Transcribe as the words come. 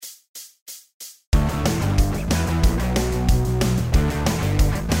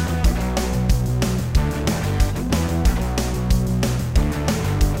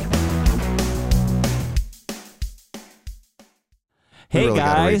Hey, really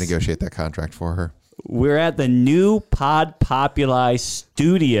got to guys. renegotiate that contract for her. We're at the new Pod Populi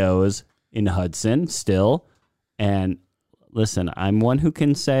Studios in Hudson still. And listen, I'm one who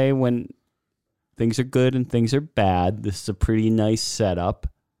can say when things are good and things are bad. This is a pretty nice setup.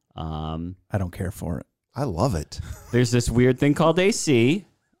 I don't care for it. I love it. There's this weird thing called AC.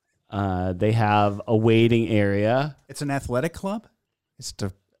 They have a waiting area. It's an athletic club? It's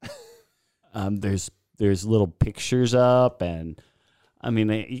to There's little pictures up, and I mean,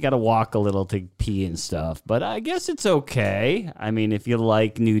 you got to walk a little to pee and stuff, but I guess it's okay. I mean, if you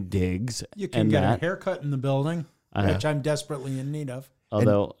like new digs, You can and get that, a haircut in the building, which I'm desperately in need of.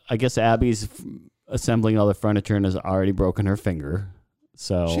 although I guess Abby's assembling all the furniture and has already broken her finger,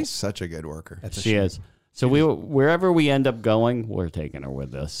 so she's such a good worker. she is. So wherever we end up going, we're taking her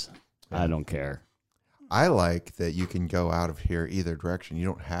with us. I don't care. I like that you can go out of here either direction. You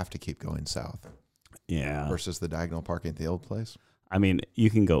don't have to keep going south. Yeah. Versus the diagonal parking at the old place. I mean, you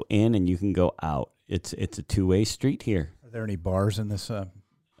can go in and you can go out. It's a two-way street here. Are there any bars in this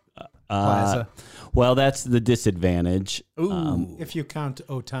plaza? Well, that's the disadvantage. Ooh. If you count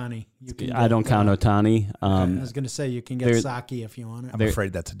Otani, you can. I don't count Otani. I was going to say you can get sake if you want it. I'm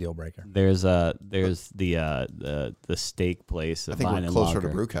afraid that's a deal breaker. There's the steak place. I think we're closer to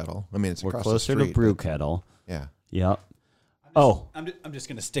Brew Kettle. I mean, it's across the street. We're closer to Brew Kettle. Yeah. Yep. I'm just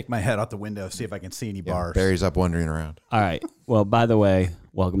going to stick my head out the window, see if I can see any bars. Barry's up wandering around. All right. Well, by the way,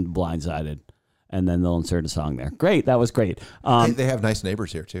 welcome to Blindsided. And then they'll insert a song there. Great. That was great. They have nice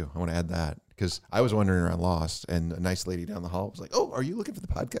neighbors here, too. I want to add that. Because I was wandering around Lost, and a nice lady down the hall was like, "Oh, are you looking for the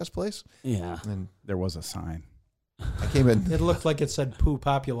podcast place?" Yeah. And there was a sign. I came in. It looked like it said Poo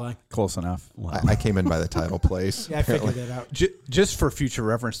Populi. Close enough. Wow. I came in by the title place. Yeah, I figured it out. Just for future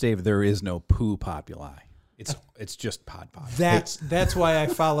reference, Dave, there is no Poo Populi. It's just Pod Pop. That's why I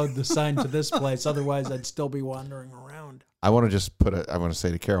followed the sign to this place. Otherwise, I'd still be wandering around. I want to just I want to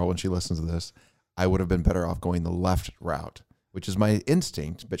say to Carol when she listens to this, I would have been better off going the left route, which is my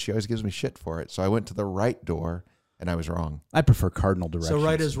instinct, but she always gives me shit for it. So I went to the right door, and I was wrong. I prefer cardinal directions. So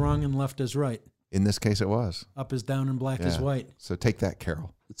right is wrong and left is right. In this case, it was. Up is down and black is white. So take that,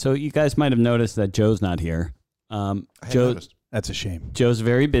 Carol. So you guys might have noticed that Joe's not here. I had noticed. That's a shame. Joe's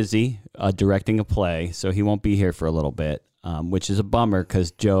very busy directing a play, so he won't be here for a little bit, which is a bummer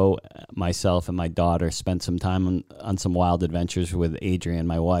because Joe, myself, and my daughter spent some time on some wild adventures with Adrienne,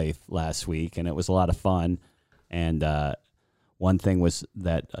 my wife, last week, and it was a lot of fun. And one thing was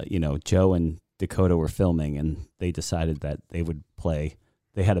that, Joe and Dakota were filming, and they decided that they would play.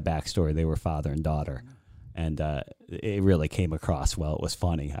 They had a backstory. They were father and daughter. And it really came across well. It was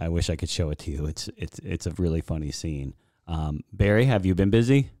funny. I wish I could show it to you. It's a really funny scene. Barry, have you been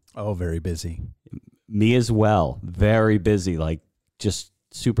busy? Oh, very busy. Me as well. Very busy, like just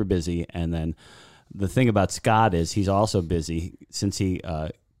super busy. And then the thing about Scott is he's also busy. Since he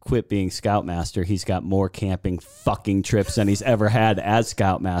quit being Scoutmaster, he's got more camping fucking trips than he's ever had as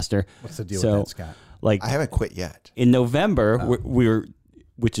Scoutmaster. What's the deal with that, Scott? I haven't quit yet. In November, we're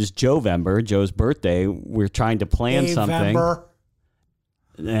which is Jovember, Joe's birthday, we're trying to plan something.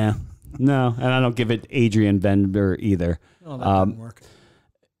 Yeah. No, and I don't give it Adrian Bender either. Oh, that didn't work.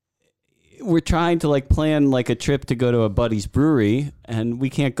 We're trying to plan a trip to go to a buddy's brewery, and we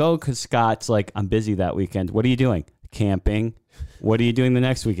can't go because Scott's like, I'm busy that weekend. What are you doing? Camping. What are you doing the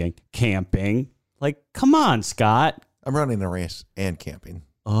next weekend? Camping. Come on, Scott. I'm running a race and camping.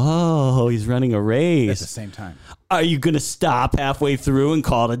 Oh, he's running a race. At the same time. Are you going to stop halfway through and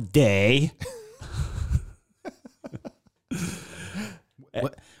call it a day?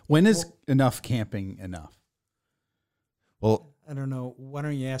 When is enough camping enough? Well, I don't know. Why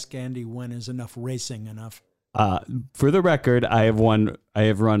don't you ask Andy when is enough racing enough? For the record, I have run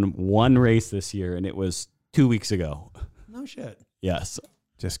one race this year, and it was 2 weeks ago. No shit. Yes.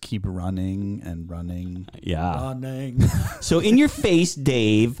 Just keep running and running. Yeah. Running. So in your face,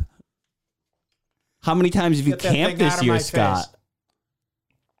 Dave, how many times have you Get that camped thing out this of year, my Scott? face.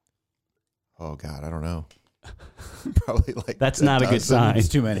 Oh, God, I don't know. Probably That's not a good sign. It's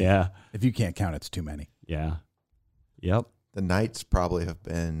too many. Yeah. If you can't count, it's too many. Yeah. Yep. The nights probably have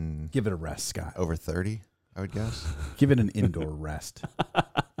been Give it a rest, Scott. over 30, I would guess. Give it an indoor rest.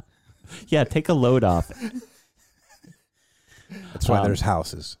 Yeah, take a load off. That's why there's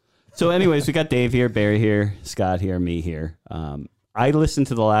houses. So anyways, we got Dave here, Barry here, Scott here, me here. I listened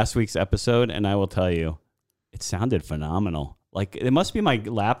to the last week's episode, and I will tell you, it sounded phenomenal. It must be my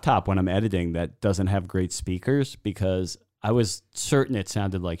laptop when I'm editing that doesn't have great speakers, because I was certain it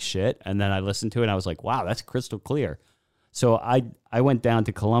sounded like shit, and then I listened to it, and I was like, wow, that's crystal clear. So I went down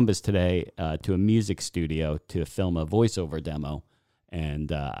to Columbus today to a music studio to film a voiceover demo,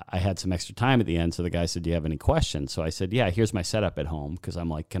 And I had some extra time at the end, so the guy said, "Do you have any questions?" So I said, "Yeah, here's my setup at home," because I'm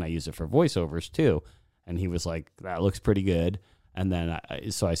like, "Can I use it for voiceovers too?" And he was like, "That looks pretty good." And then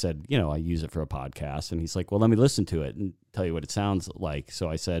so I said, I use it for a podcast. And he's like, "Well, let me listen to it and tell you what it sounds like." So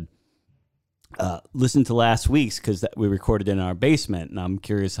I said, listen to last week's because we recorded in our basement, and I'm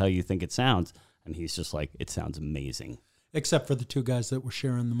curious how you think it sounds. And he's just like, "It sounds amazing." Except for the two guys that were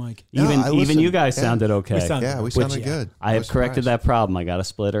sharing the mic. No, I Even listened. you guys Yeah. sounded okay. We sounded good. I have was corrected surprised. that problem. I got a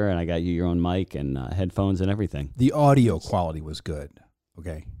splitter, and I got you your own mic and headphones and everything. The audio quality was good.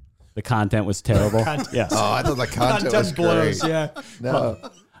 Okay. The content was terrible. Yes. Oh, I thought the content was blows, great. yeah. No,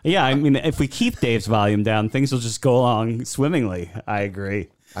 Yeah, I mean, if we keep Dave's volume down, things will just go along swimmingly. I agree.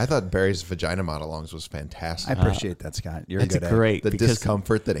 I thought Barry's vagina monologues was fantastic. I appreciate that, Scott. You're It's good at it. great The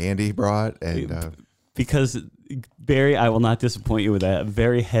discomfort that Andy brought, and because Barry, I will not disappoint you with a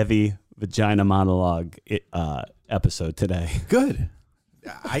very heavy vagina monologue episode today. Good.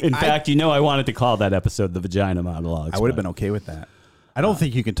 In fact, I wanted to call that episode the vagina monologues. I would have been okay with that. I don't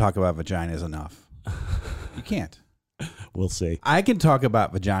think you can talk about vaginas enough. You can't. We'll see. I can talk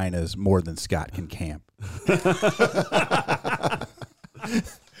about vaginas more than Scott can camp.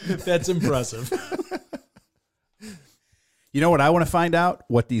 That's impressive. You know what I want to find out?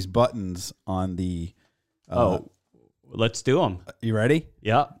 What these buttons on the... Let's do them. You ready?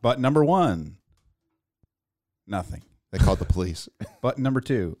 Yeah. Button number 1. Nothing. they called the police. Button number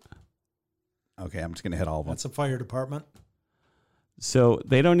 2. Okay, I'm just going to hit all of them. That's a fire department. So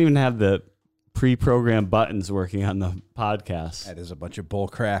they don't even have the pre-programmed buttons working on the podcast. That is a bunch of bull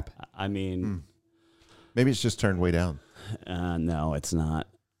crap. I mean, Maybe it's just turned way down no, it's not.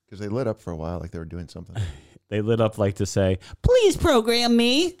 because they lit up for a while like they were doing something. They lit up like to say, "Please program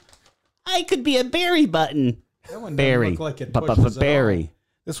me. I could be a Barry button." That one doesn't Barry. look like it pushes at all. Barry.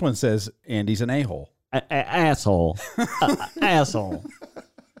 This one says Andy's an a-hole. Asshole. Asshole.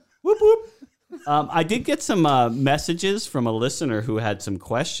 Whoop, whoop. I did get some messages from a listener who had some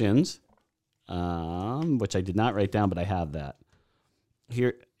questions, which I did not write down, but I have that.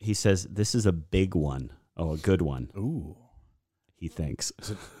 Here, he says, "This is a big one." Oh, a good one, Ooh. he thinks.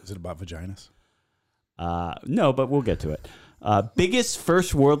 Is it about vaginas? No, but we'll get to it. Biggest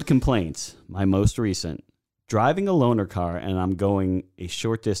first world complaints. My most recent. Driving a loaner car and I'm going a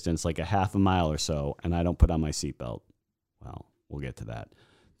short distance, like a half a mile or so, and I don't put on my seatbelt. Well, we'll get to that.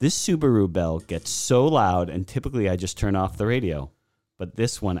 This Subaru bell gets so loud, and typically I just turn off the radio. But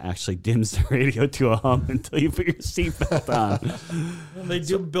this one actually dims the radio to a hum until you put your seatbelt on. Well, they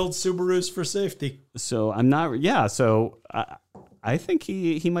do build Subarus for safety. So I'm not, yeah, so I think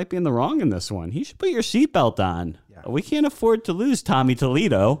he might be in the wrong in this one. He should put your seatbelt on. Yeah. We can't afford to lose Tommy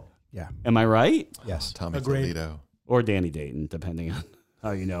Toledo. Yeah. Am I right? Yes. Tommy Agreed. Toledo. Or Danny Dayton, depending on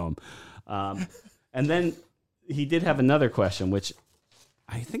how you know him. And then he did have another question, which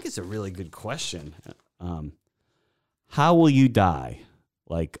I think is a really good question. How will you die?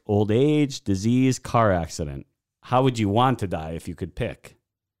 Like old age, disease, car accident. How would you want to die if you could pick?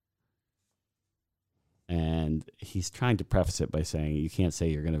 And he's trying to preface it by saying you can't say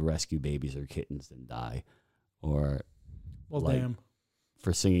you're going to rescue babies or kittens and die, or Well, Like- damn.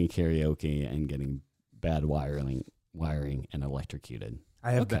 for singing karaoke and getting bad wiring and electrocuted.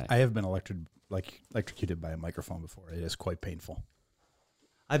 I have Okay. been electrocuted by a microphone before. It is quite painful.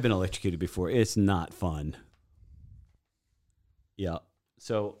 I've been electrocuted before. It's not fun. Yeah.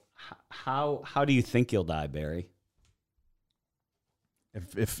 So how do you think you'll die, Barry?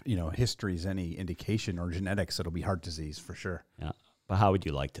 If history's any indication or genetics, it'll be heart disease for sure. Yeah. But how would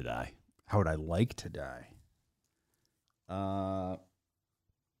you like to die? How would I like to die?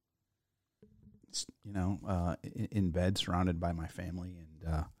 In bed, surrounded by my family,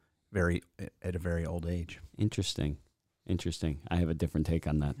 and at a very old age. Interesting. I have a different take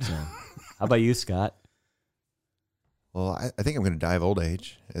on that. So how about you, Scott? Well, I think I'm going to die of old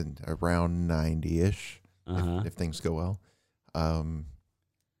age and around 90-ish Uh-huh. if things go well.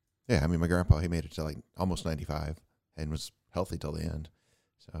 Yeah, I mean, my grandpa, he made it to like almost 95 and was healthy till the end.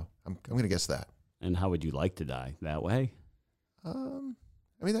 So I'm going to guess that. And how would you like to die? That way? I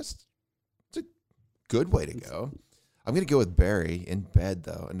mean, it's a good way to go. I'm going to go with Barry in bed,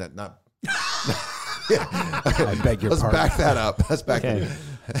 though, and not. Yeah. I beg your Let's pardon. back that up. Let's back Okay.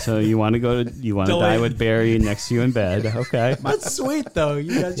 that up. So you want to die Delay. with Barry next to you in bed? Okay. That's sweet, though.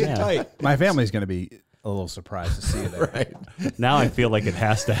 You guys are Yeah. tight. My family's going to be a little surprised to see you there. Right. Now I feel like it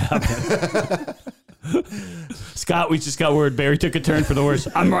has to happen. Scott, we just got word Barry took a turn for the worse.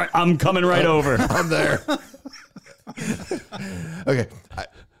 I'm coming right over. I'm there. Okay.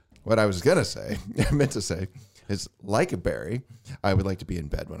 What I was going to say, I meant to say, is like a Barry, I would like to be in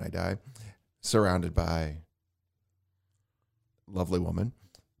bed when I die, surrounded by lovely woman.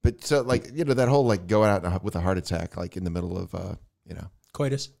 But so like, that whole like go out with a heart attack, like in the middle of,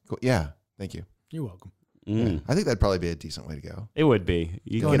 Coitus. yeah. Thank you. You're welcome. Yeah. I think that'd probably be a decent way to go. It would be.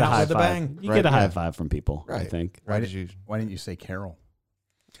 You Going get a out high with a five. bang. You Right, get a high yeah. five from people. I Right. think. Why did you? Why didn't you say Carol?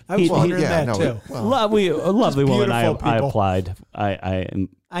 I was wondering that no, too. well, A lovely woman. I beautiful people. applied. I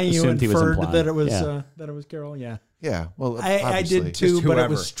You assumed he was inferred implying. that it was Yeah. that it was Carol. Yeah, yeah. Well, I obviously. did too, Just but it whoever.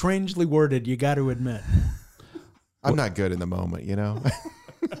 was strangely worded. You got to admit. I'm not good in the moment,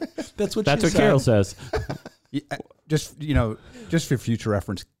 That's what That's she what said. Carol says. Yeah, just for future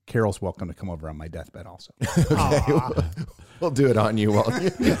reference, Carol's welcome to come over on my deathbed also. We'll do it on you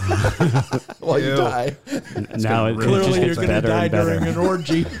while you die. Now it just Clearly, you're gets going to better die and better. during an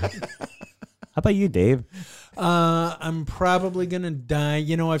orgy. How about you, Dave? I'm probably going to die.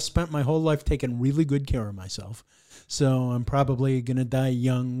 I've spent my whole life taking really good care of myself. So I'm probably going to die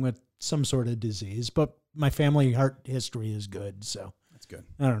young with some sort of disease. But my family heart history is good. So That's good.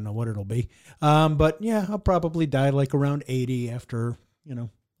 I don't know what it'll be. But yeah, I'll probably die like around 80 after, a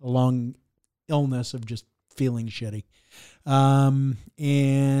long illness of just feeling shitty.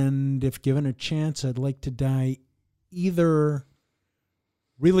 And if given a chance, I'd like to die either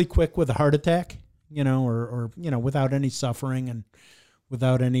really quick with a heart attack, or without any suffering and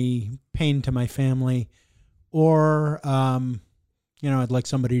without any pain to my family, or, I'd like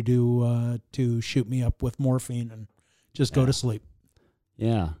somebody to shoot me up with morphine and just go to sleep.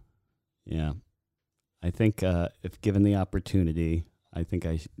 Yeah. I think if given the opportunity, I think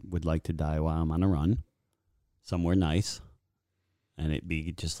I would like to die while I'm on a run, somewhere nice, and it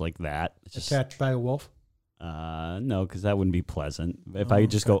be just like that. Just, Attached by a wolf. no, because that wouldn't be pleasant. If I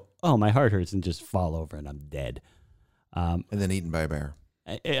could just go, oh, my heart hurts, and just fall over and I'm dead. And then eaten by a bear.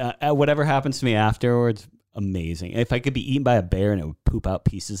 Whatever happens to me afterwards, amazing. If I could be eaten by a bear and it would poop out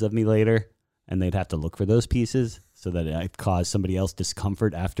pieces of me later, and they'd have to look for those pieces so that it caused somebody else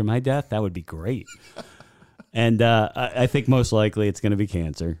discomfort after my death, that would be great. And I think most likely it's going to be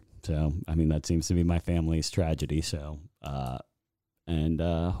cancer. So, that seems to be my family's tragedy. So,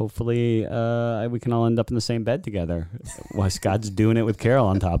 hopefully we can all end up in the same bed together while Scott's doing it with Carol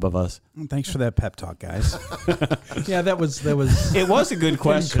on top of us. Thanks for that pep talk, guys. Yeah, that was. It was a good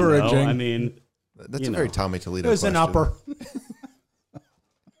question. Encouraging. Though. That's a very Tommy Toledo It was question. an upper.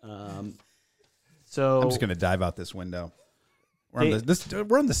 So I'm just going to dive out this window. We're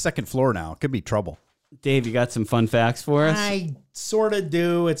on the second floor now. It could be trouble. Dave, you got some fun facts for us? I sort of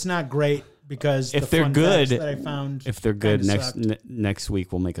do. It's not great because If the they're fun good- facts that I found. If they're good, kinda next sucked. next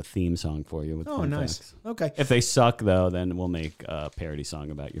week we'll make a theme song for you with Oh, fun nice. facts. Okay. If they suck though, then we'll make a parody song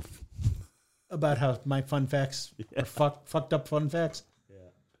about your. About how my fun facts are fucked up fun facts.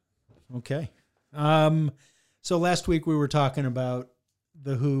 Yeah. Okay. So last week we were talking about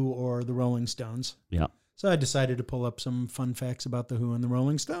the Who or the Rolling Stones. Yeah, So I decided to pull up some fun facts about the Who and the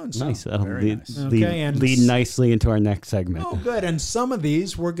Rolling Stones. nice. That'll very lead, nice. lead, Okay, and lead nicely into our next segment. Oh, good. And some of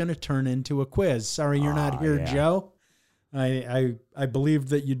these we're going to turn into a quiz. Sorry you're not here, yeah. Joe. I believed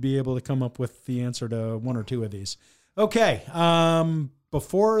that you'd be able to come up with the answer to one or two of these. Okay.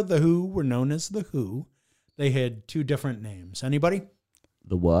 Before the Who were known as the Who, they had two different names. Anybody?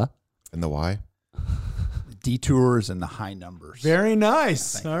 The what? And the why? Detours and the high numbers. Very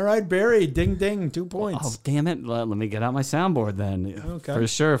nice. All right, Barry. Ding, ding. 2 points. Oh, damn it. Let me get out my soundboard then. Okay. For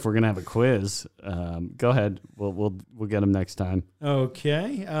sure, if we're going to have a quiz. Go ahead. We'll get them next time.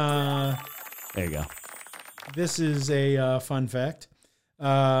 Okay. There you go. This is a fun fact.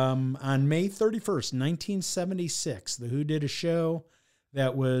 On May 31st, 1976, The Who did a show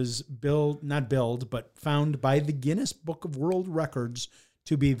that was found by the Guinness Book of World Records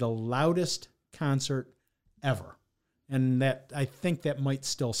to be the loudest concert ever. And that I think that might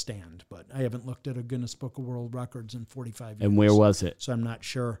still stand, but I haven't looked at a Guinness Book of World Records in 45 years. And where was it? So I'm not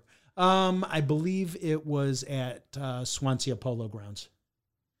sure. I believe it was at Swansea Polo Grounds.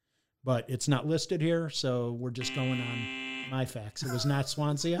 But it's not listed here, so we're just going on my facts. It was not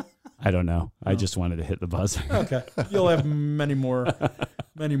Swansea. I don't know. I just wanted to hit the buzzer. Okay. You'll have many more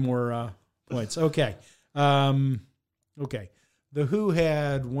points. Okay. Okay. The Who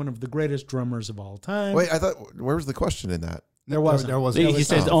had one of the greatest drummers of all time. Wait, I thought, where was the question in that? there wasn't. There wasn't. He was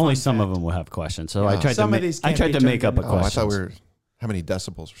says just a only fun some fact. of them will have questions. So I Yeah. tried Some to of these I can't tried be to make turned up a into- Oh, I question. thought we were, how many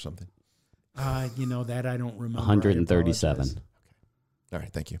decibels or something? That I don't remember. I 137. apologize. All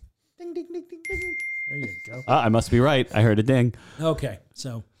right, thank you. Ding, ding, ding, ding, ding. There you go. I must be right. I heard a ding. Okay,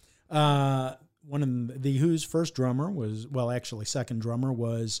 so one of the Who's first drummer actually second drummer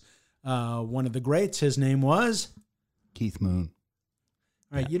was one of the greats. His name was, Keith Moon.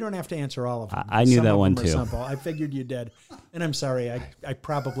 All right, you don't have to answer all of them. I knew Some that of one them are too. Simple. I figured you did, and I'm sorry. I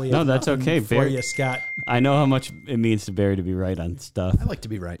probably No, have that's nothing okay. for Barry- you, Scott. I know how much it means to Barry to be right on stuff. I like to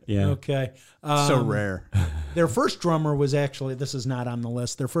be right. Yeah. Okay. So rare. Their first drummer was actually, this is not on the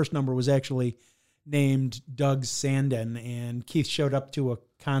list, their first number was actually named Doug Sandin, and Keith showed up to a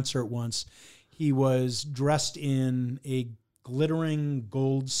concert once. He was dressed in a glittering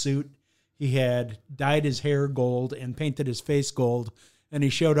gold suit. He had dyed his hair gold and painted his face gold, and he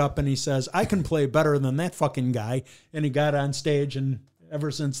showed up and he says, I can play better than that fucking guy. And he got on stage, and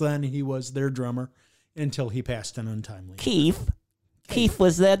ever since then, he was their drummer until he passed an untimely death. Keith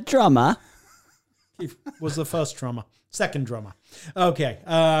was that drummer. He was the first drummer, second drummer. Okay,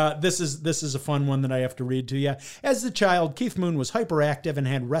 this is a fun one that I have to read to you. As a child, Keith Moon was hyperactive and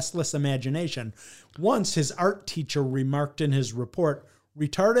had restless imagination. Once his art teacher remarked in his report,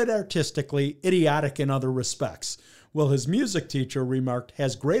 retarded artistically, idiotic in other respects. Well, his music teacher remarked,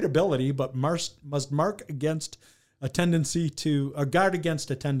 has great ability, but must guard against a tendency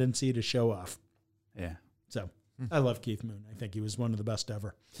to show off. Yeah. So I love Keith Moon. I think he was one of the best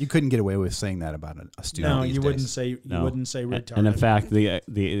ever. You couldn't get away with saying that about a student. No, these you days. wouldn't say retarded. And in fact,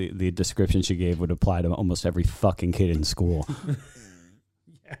 the description she gave would apply to almost every fucking kid in school.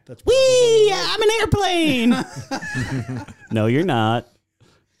 Yeah, that's Whee! I'm an airplane. No, you're not.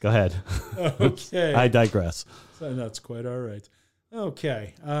 Go ahead. okay. I digress. So that's quite all right.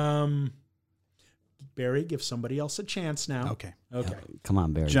 Okay. Barry, give somebody else a chance now. Okay. Okay. Come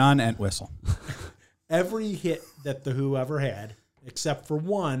on, Barry. John Entwistle. Every hit that The Who ever had, except for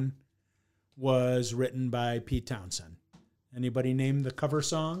one, was written by Pete Townsend. Anybody name the cover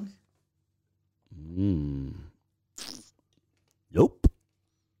song? Nope.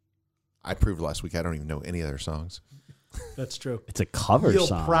 I proved last week I don't even know any of their songs. That's true. It's a cover You'll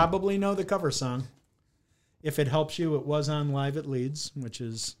song. probably know the cover song. If it helps you, it was on Live at Leeds, which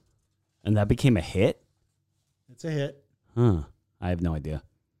is, And that became a hit? it's a hit. Huh. I have no idea.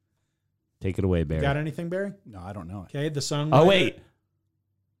 Take it away, Barry. Got anything, Barry? No, I don't know it. Okay, the song. Oh, wait.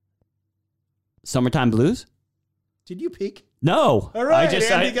 Summertime Blues? Did you peek? No. All right, I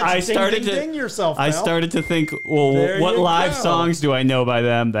just Andy gets I to ding, started ding, to ding yourself, I pal. started to think, well, There what you live go. songs do I know by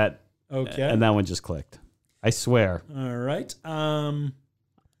them that Okay. and that one just clicked. I swear All right. on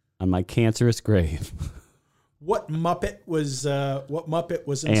my cancerous grave. What Muppet was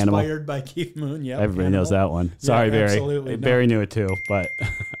inspired Animal. by Keith Moon? Yeah, Everybody knows that one. Sorry, Yeah, Barry. absolutely. No. Barry knew it too, but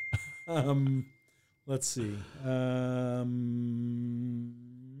Let's see.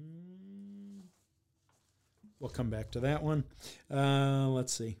 We'll come back to that one.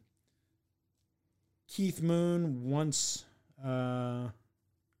 Let's see. Keith Moon once.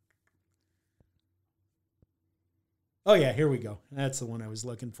 Oh yeah, here we go. That's the one I was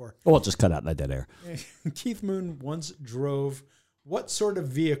looking for. we'll just cut out that dead air. Keith Moon once drove what sort of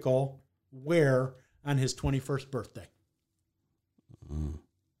vehicle where on his 21st birthday?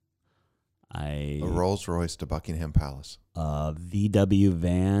 A Rolls Royce to Buckingham Palace. A VW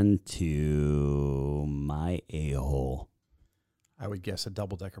van to my a-hole. I would guess a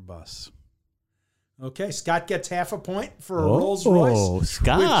double-decker bus. Okay, Scott gets half a point for a Rolls Royce. Oh,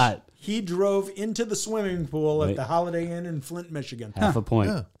 Scott. Which he drove into the swimming pool at Wait. the Holiday Inn in Flint, Michigan. Half a point.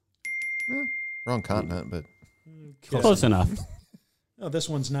 Yeah. Wrong continent, but Close enough. Oh, this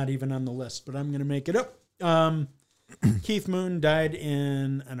one's not even on the list, but I'm going to make it up. Keith Moon died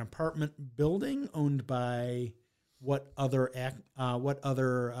in an apartment building owned by what other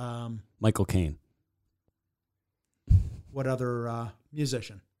Michael Caine.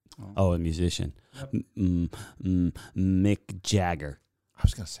 musician? Oh, a musician. Yep. Mick Jagger. I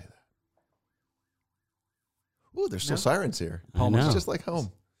was going to say that. Ooh, there's still No? sirens here. I know. It's just like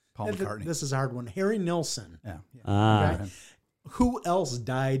home. Paul McCartney. This is a hard one. Harry Nilsson. yeah. Ah, Right. Who else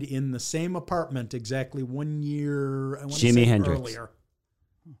died in the same apartment exactly 1 year? I want to Jimi say Hendrix. Earlier.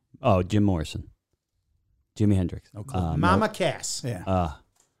 oh, Jim Morrison. Jimi Hendrix. No clue. Mama Cass. Yeah.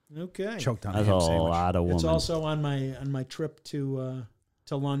 Okay. Choked on a That's ham a sandwich. lot of women. It's also on my trip to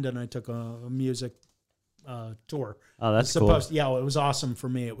London. I took a music tour. Oh, that's It cool. was yeah, it was awesome for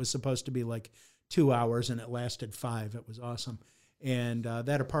me. It was supposed to be like 2 hours, and it lasted 5. It was awesome. And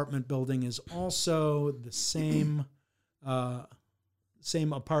that apartment building is also the same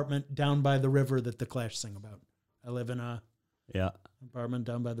apartment down by the river that the Clash sing about. I live in a Yeah. apartment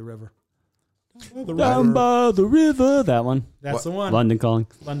down by the river. Down by the river. That one. That's the one. London Calling.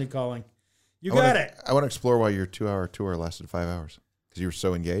 London Calling. You I got wanna- it. I want to explore why your 2-hour tour lasted 5 hours. Because you were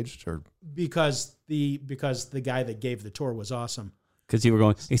so engaged? Or Because the guy that gave the tour was awesome. Because you were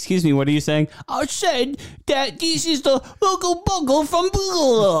going, excuse me, what are you saying? I said that this is the Boogle Boogle from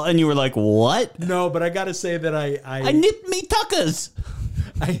Boogle. And you were like, what? No, but I got to say that I nipped me tuckers.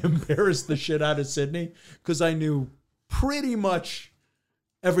 I embarrassed the shit out of Sydney because I knew pretty much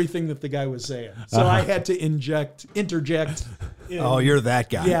everything that the guy was saying. So I had to interject. Oh, you're that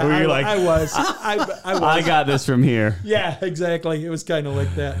guy. Yeah, Were you I, like- I was. I was. I got this from here. Yeah, exactly. It was kind of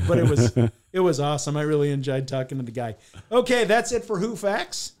like that, but it was awesome. I really enjoyed talking to the guy. Okay, that's it for Who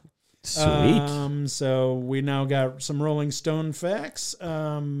Facts. Sweet. So we now got some Rolling Stone facts.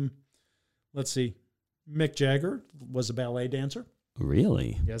 Let's see. Mick Jagger was a ballet dancer.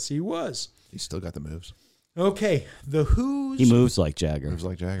 Really? Yes, he was. He's still got the moves. Okay, the Who's. He moves like Jagger. Moves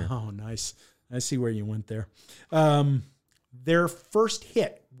like Jagger. Oh, nice. I see where you went there. Their first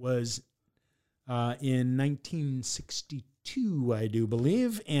hit was in 1962, I do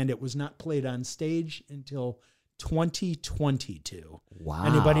believe, and it was not played on stage until 2022. Wow.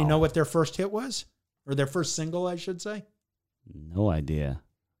 Anybody know what their first hit was? Or their first single, I should say? No idea.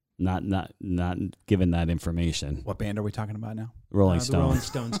 Not given that information. What band are we talking about now? Rolling The Stone. Rolling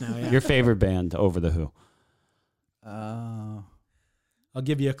Stones now, yeah. Your favorite band over the Who? I'll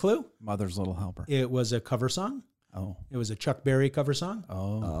give you a clue. Mother's Little Helper. It was a cover song. Oh. It was a Chuck Berry cover song.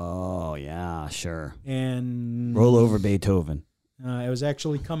 Oh. Oh yeah, sure. And Roll over Beethoven. it was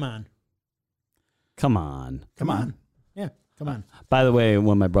actually Come On. Come on. Come on. Yeah, Come On. By the way,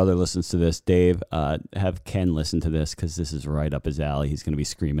 when my brother listens to this, Dave, have Ken listen to this because this is right up his alley. He's going to be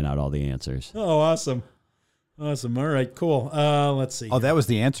screaming out all the answers. Oh, awesome. Awesome. All right, cool. Let's see. Oh, that was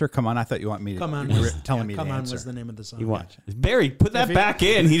the answer? Come on. I thought you want me to. Come On. You were Was, telling me Come the On answer. was the name of the song. He want Barry, put that If he- back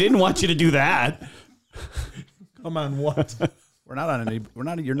in. He didn't want you to do that. Come On what? We're not on any.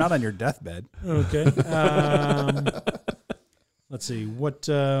 You're not on your deathbed. Okay. Let's see. What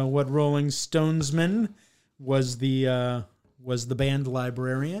Rolling Stonesman was the band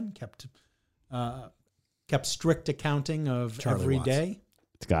librarian, kept strict accounting of Charlie every Watts. day.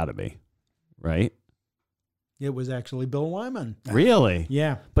 It's got to be, right? It was actually Bill Wyman. Really?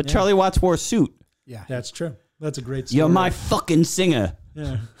 Yeah. But yeah, Charlie Watts wore a suit. Yeah. That's true. That's a great story. You're my fucking singer.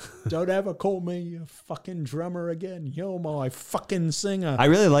 Yeah. Don't ever call me a fucking drummer again. You're my fucking singer. I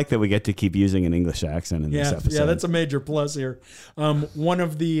really like that we get to keep using an English accent in this episode. Yeah, that's a major plus here. One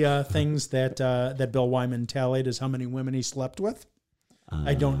of the things that Bill Wyman tallied is how many women he slept with.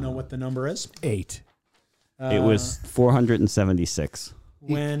 I don't know what the number is. 8. It was 476.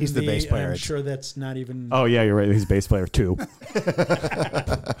 He's the bass player. I'm sure that's not even. Oh yeah, you're right. He's bass player too.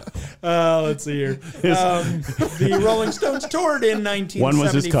 Let's see here. The Rolling Stones toured in 1975 One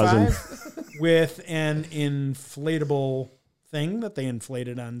was his cousin. with an inflatable thing that they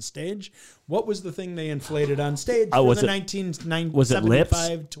inflated on stage. What was the thing they inflated on stage for was the it- 1975 was it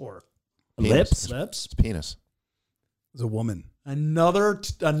lips? tour? Lips. Lips. It's penis. It's a woman.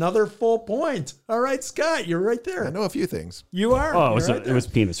 Another full point. All right, Scott, you're right I there. know a few things. You are. Oh, You're right it there. was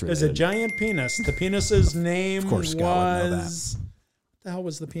penis There's a related. giant penis. The penis's name course Scott would know was. What the hell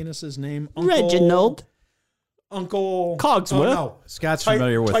was the penis's name? Uncle Cogsworth. Oh, no. Scott's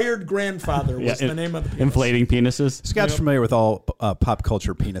familiar with. Tired Grandfather was Yeah, the name of the penis. Inflating penises. Scott's familiar with all pop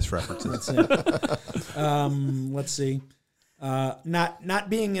culture penis references. Let's see. Not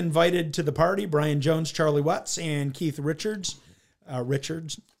being invited to the party, Brian Jones, Charlie Watts, and Keith Richards.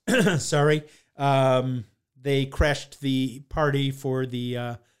 Sorry. They crashed the party for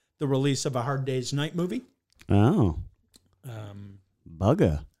the release of A Hard Day's Night movie. Oh,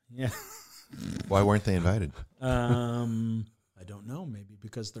 bugger. Yeah. Why weren't they invited? I don't know. Maybe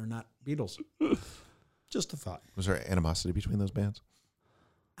because they're not Beatles. Just a thought. Was there animosity between those bands?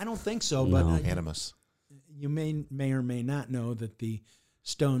 I don't think so, but No. Animus. you may or may not know that the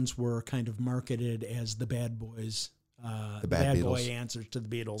Stones were kind of marketed as the bad boys, the bad bad boy Beatles. answers to the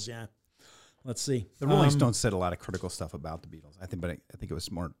Beatles. Yeah. Let's see. The Rolling Stones said a lot of critical stuff about the Beatles. I think it was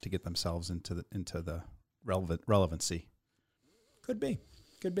more to get themselves into the relevancy. Could be.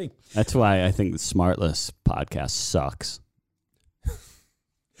 That's why I think the Smartless podcast sucks.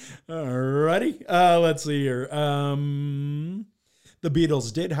 Alrighty. Let's see here. The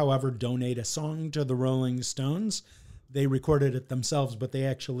Beatles did, however, donate a song to the Rolling Stones. They recorded it themselves, but they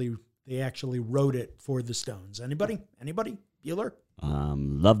actually wrote it for the Stones. Anybody? Bueller?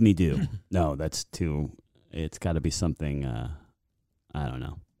 Love Me Do. No, that's too. It's got to be something. I don't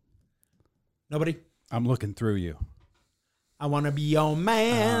know. Nobody? I'm looking through you. I want to be your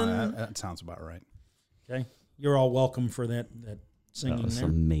man. That sounds about right. Okay. You're all welcome for that singing That was there.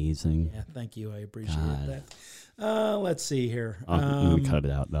 amazing. Yeah, thank you. I appreciate God. that. Let's see here. We cut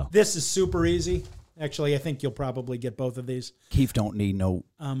it out though. This is super easy. Actually, I think you'll probably get both of these. Keith don't need no.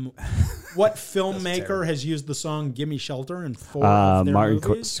 What filmmaker has used the song "Gimme Shelter" in 4 of their Martin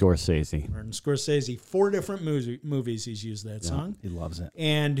movies? Scorsese. Martin Scorsese. 4 different movies he's used that song. He loves it.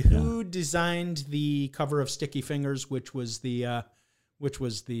 And who designed the cover of Sticky Fingers, which was the which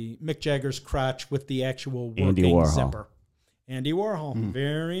was the Mick Jagger's crotch with the actual working Andy Warhol. zipper. Andy Warhol.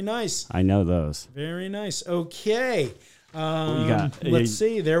 Very nice. I know those. Very nice. Okay. you got? Let's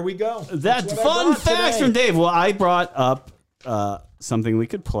see. There we go. That's what I fun brought facts today. from Dave. Well, I brought up something we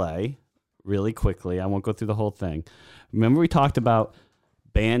could play really quickly. I won't go through the whole thing. Remember we talked about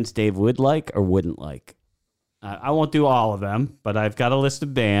bands Dave would like or wouldn't like? I won't do all of them, but I've got a list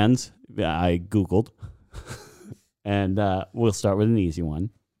of bands I Googled. And we'll start with an easy one.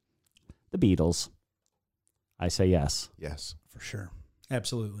 The Beatles. I say yes. Yes. For sure.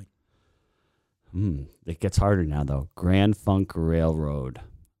 Absolutely. It gets harder now, though. Grand Funk Railroad.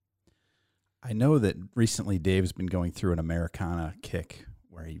 I know that recently Dave's been going through an Americana kick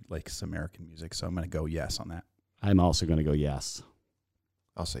where he likes American music, so I'm going to go yes on that. I'm also going to go yes.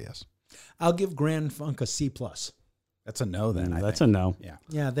 I'll say yes. I'll give Grand Funk a C+. That's a no then. I That's think. a no. Yeah.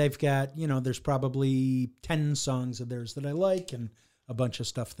 Yeah, they've got, there's probably 10 songs of theirs that I like and a bunch of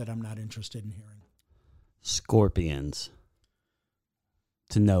stuff that I'm not interested in hearing. Scorpions.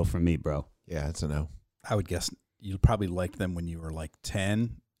 It's a no for me, bro. Yeah, it's a no. I would guess you probably liked them when you were like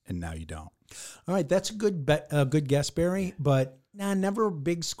 10, and now you don't. All right, that's a good good guess, Barry, but never a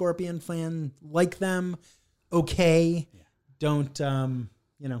big Scorpion fan. Like them, okay. Yeah.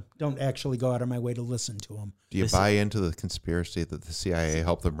 Don't actually go out of my way to listen to them. Do you buy into the conspiracy that the CIA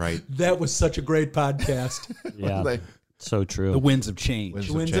helped them write? That was such a great podcast. Yeah, Like, so true. The Winds of Change.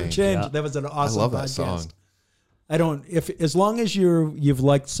 Winds- Winds of Change, Change. yeah. That was an I awesome love podcast. that song. I don't. As long as you've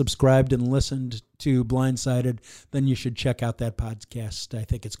liked, subscribed, and listened to Blindsided, then you should check out that podcast. I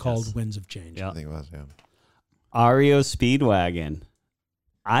think it's called Yes. Winds of Change. Yeah. I think it was, yeah. REO Speedwagon.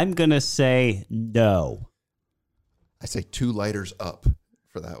 I'm going to say no. I say 2 lighters up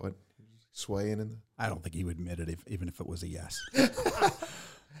for that one. Swaying in the... I don't think he would admit it even if it was a yes.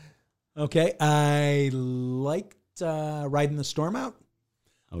 Okay, I liked Riding the Storm Out.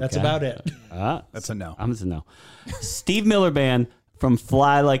 That's Okay. about it. That's a no. I'm a no. Steve Miller Band from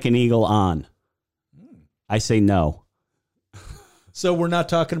Fly Like an Eagle on. I say no. So we're not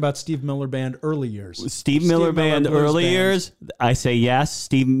talking about Steve Miller Band early years. Steve Miller Band Blues early Band. years, I say yes.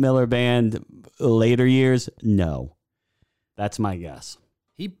 Steve Miller Band later years, no. That's my guess.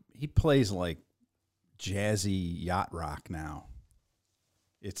 He plays like jazzy yacht rock now.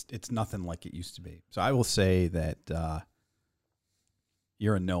 It's nothing like it used to be. So I will say that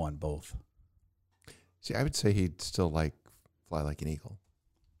you're a no on both. See, I would say he'd still like Fly Like an Eagle.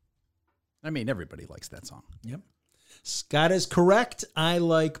 I mean, everybody likes that song. Yep. Scott is correct. I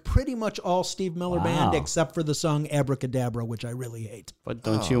like pretty much all Steve Miller Wow. Band except for the song Abracadabra, which I really hate. But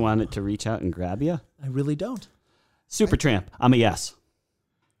don't you want it to reach out and grab you? I really don't. Supertramp. I'm a yes.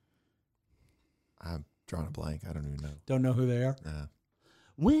 I'm drawing a blank. I don't even know. Don't know who they are. Nah.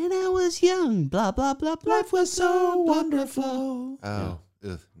 When I was young, blah, blah, blah, blah. Life was so wonderful. Oh,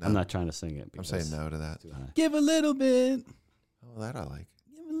 ugh, no. I'm not trying to sing it. I'm because saying no to that. it's too high. Give a little bit. Oh, that I like.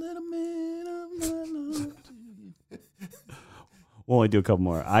 Give a little bit of my love. We'll only do a couple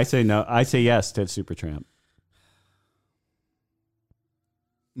more. I say no. I say yes to Supertramp.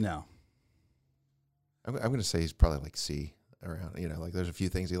 No. I'm going to say he's probably like C around. Like there's a few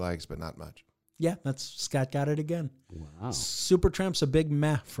things he likes, but not much. Yeah, that's Scott got it again. Wow. Supertramp's a big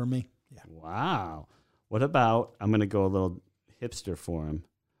meh for me. Wow. What about, I'm going to go a little hipster for him,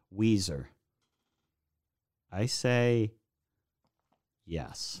 Weezer. I say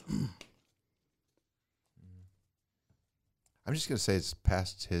yes. I'm just going to say it's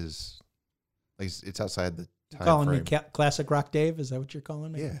past his, like it's outside the time Calling frame. me Classic Rock Dave? Is that what you're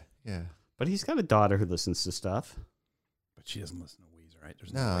calling me? Yeah, yeah. But he's got a daughter who listens to stuff. But she doesn't listen to Weezer, right?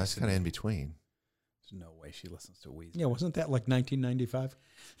 There's No, way that's she- kind of in between. There's no way she listens to Weezer. Yeah, wasn't that like 1995?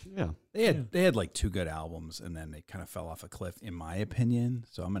 Yeah. They had like 2 good albums, and then they kind of fell off a cliff, in my opinion.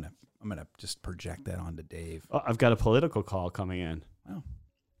 So I'm gonna just project that onto Dave. Oh, I've got a political call coming in. Oh.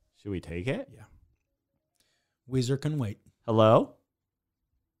 Should we take it? Yeah. Weezer can wait. Hello?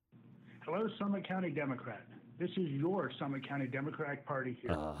 Hello, Summit County Democrat. This is your Summit County Democratic Party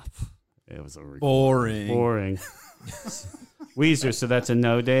here. It was a Boring. boring. Weezer, so that's a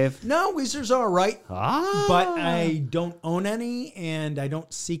no, Dave? No, Weezer's all right. Ah. But I don't own any, and I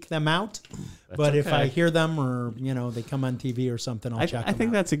don't seek them out. But if I okay. hear them, or they come on TV or something, I'll check I them think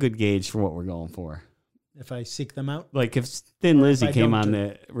out. that's a good gauge for what we're going for. If I seek them out, Like if Thin Lizzy I came don't on do-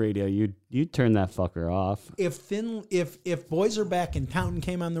 the radio, you'd turn that fucker off. if Boys Are Back in Town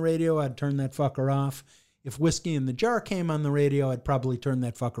came on the radio, I'd turn that fucker off. If Whiskey in the Jar came on the radio, I'd probably turn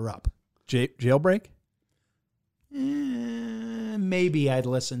that fucker up. Jailbreak? Maybe I'd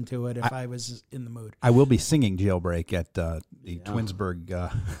listen to it if I was in the mood. I will be singing Jailbreak at the Twinsburg.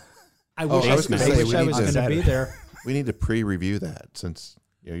 I wish I was gonna say, we I need was to- going to be there. We need to pre-review that since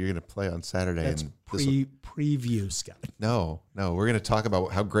you're going to play on Saturday. That's and preview, Scott. No, we're going to talk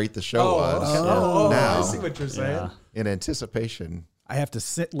about how great the show was. I Now, see what you're saying. Yeah. in anticipation. I have to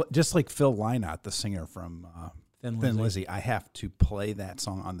sit just like Phil Lynott, the singer from Thin Thin Lizzy. Lizzy. I have to play that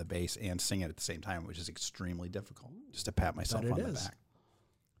song on the bass and sing it at the same time, which is extremely difficult. Just to pat myself Bet on it the is. back.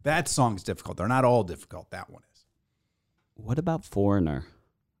 That song's difficult. They're not all difficult. That one is. What about Foreigner?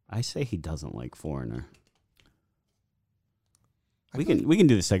 I say he doesn't like Foreigner. We can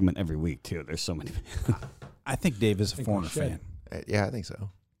do the segment every week too. There's so many. I think Dave is a think we Foreigner should. fan. Yeah, I think so.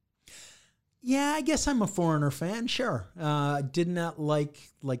 Yeah, I guess I'm a Foreigner fan. Sure. I did not like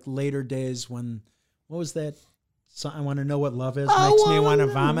later days when, what was that? So I Want to Know What Love Is. Makes me want to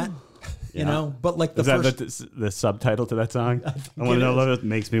vomit. You know, but like the Is first, that the subtitle to that song? I think want it to know is. love it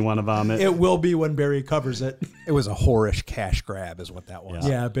makes me want to vomit. it will be when Barry covers it. It was a whorish cash grab, is what that was.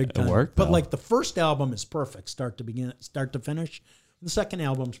 Yeah, big time. worked, but though. like the first album is perfect, start to finish. The second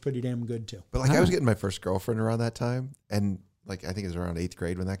album's pretty damn good too. But like I was getting my first girlfriend around that time, and like I think it was around 8th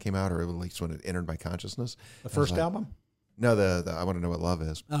grade when that came out, or at least when it entered my consciousness. The first like, album? No, the I Want to Know What Love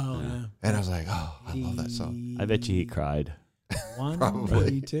Is. Oh, yeah. And I was like, oh, I love that song. I bet you he cried. Probably.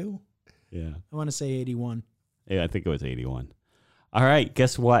 82? Yeah. I want to say 81. Yeah, I think it was 81. All right,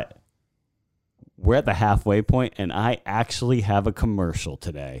 guess what? We're at the halfway point, and I actually have a commercial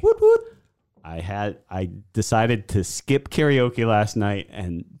today. Woot woot. I decided to skip karaoke last night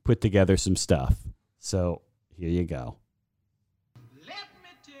and put together some stuff. So here you go. Let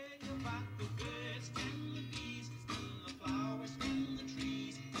me tell you about the birds and the bees and the flowers and the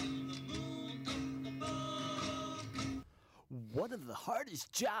trees and the moon up above. One of the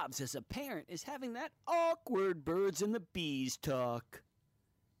hardest jobs as a parent is having that awkward birds and the bees talk.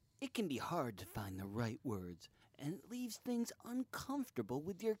 It can be hard to find the right words, and it leaves things uncomfortable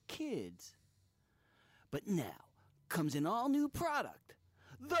with your kids. But now comes an all-new product,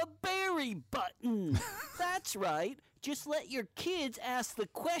 the Berry Button. That's right. Just let your kids ask the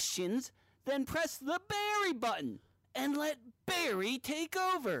questions, then press the Berry Button, and let Barry take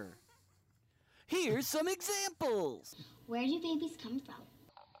over. Here's some examples. Where do babies come from?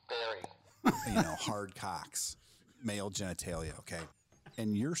 Hard cocks, male genitalia, okay?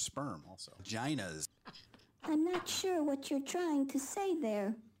 And your sperm also. Vaginas, I'm not sure what you're trying to say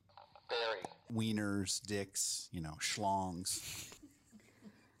there. wieners, dicks, schlongs.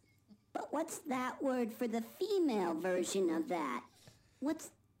 But what's that word for the female version of that? What's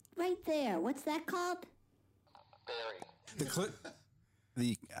right there? What's that called? How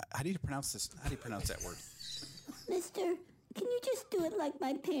do you pronounce this? How do you pronounce that word? Mister, can you just do it like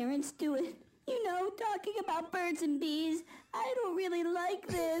my parents do it? Talking about birds and bees. I don't really like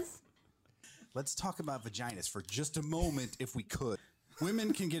this. Let's talk about vaginas for just a moment, if we could.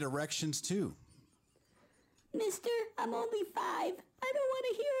 Women can get erections too. Mister, I'm only 5. I don't want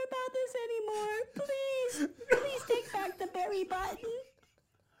to hear about this anymore. Please take back the berry button.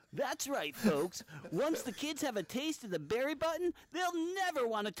 That's right, folks. Once the kids have a taste of the Berry Button, they'll never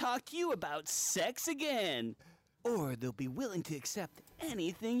want to talk to you about sex again. Or they'll be willing to accept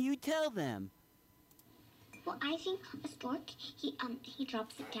anything you tell them. Well, I think a stork, he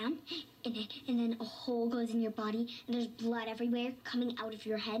drops it down, and then a hole goes in your body, and there's blood everywhere coming out of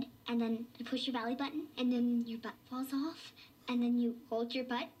your head, and then you push your belly button, and then your butt falls off, and then you hold your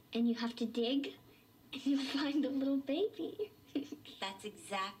butt, and you have to dig, and you'll find a little baby. That's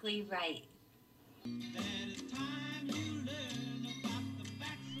exactly right.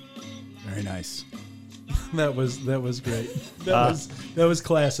 Very nice. That was great. That was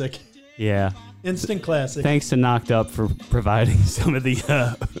classic. Yeah. Instant classic. Thanks to Knocked Up for providing some of the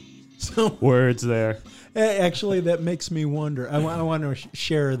So words there. actually, that makes me wonder. I want to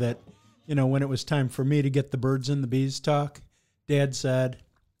share that, when it was time for me to get the birds and the bees talk, Dad said,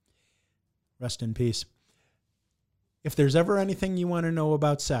 rest in peace, if there's ever anything you want to know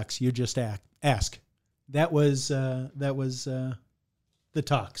about sex, you just ask. That was the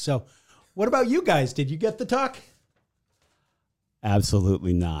talk. So what about you guys? Did you get the talk?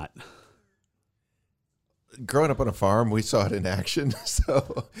 Absolutely not. Growing up on a farm, we saw it in action.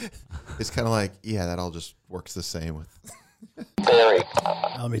 So it's kind of like, yeah, that all just works the same with.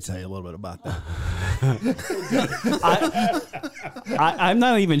 Let me tell you a little bit about that. I'm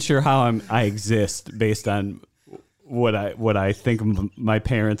not even sure how I exist based on what I think of my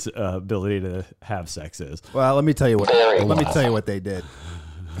parents' ability to have sex is. Well, let me tell you what they did.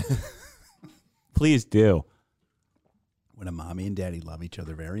 Please do. When a mommy and daddy love each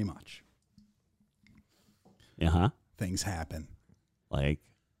other very much, things happen. Like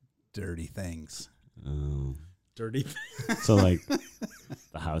Dirty things. Dirty. So like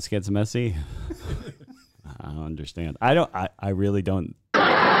the house gets messy. I don't understand. I really don't.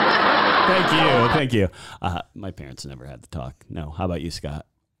 Thank you. My parents never had the talk. No. How about you, Scott?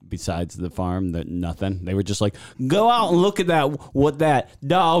 Besides the farm, nothing. They were just like, go out and look at that. What that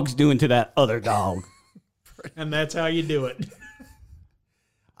dog's doing to that other dog. And that's how you do it.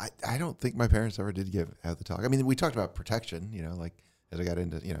 I don't think my parents ever did have the talk. I mean, we talked about protection, like as I got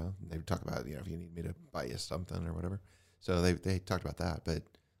into, they would talk about, if you need me to buy you something or whatever. So they talked about that, but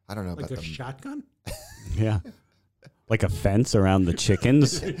I don't know Like about a them. shotgun? Yeah. Like a fence around the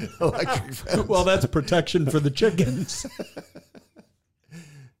chickens. Electric fence. Well, that's protection for the chickens.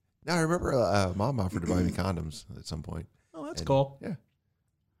 No, I remember mom offered to buy me condoms at some point. Oh, that's cool. Yeah.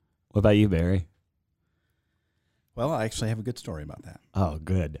 What about you, Barry? Well, I actually have a good story about that. Oh,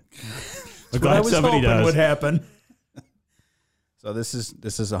 good. That's what I was hoping would happen. So this is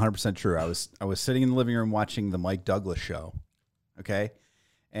 100% true. I was sitting in the living room watching the Mike Douglas show, okay?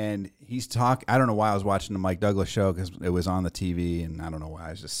 And he's talking. I don't know why I was watching the Mike Douglas show because it was on the TV, and I don't know why I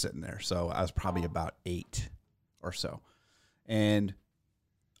was just sitting there. So I was probably about 8 or so. And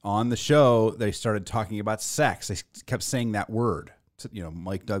on the show, they started talking about sex. They kept saying that word.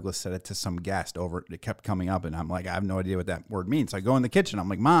 Mike Douglas said it to some guest over. It kept coming up, and I'm like, I have no idea what that word means. So I go in the kitchen. I'm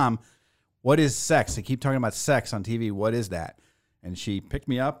like, Mom, what is sex? They keep talking about sex on TV. What is that? And she picked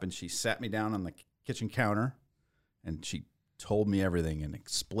me up, and she sat me down on the kitchen counter, and she told me everything in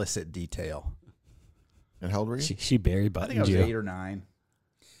explicit detail. And how old were you? She Barry I buttoned think I was you. 8 or 9.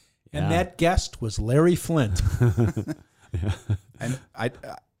 And Yeah. that guest was Larry Flint. And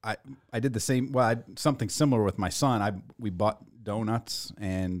I did the same. Well, something similar with my son. We bought donuts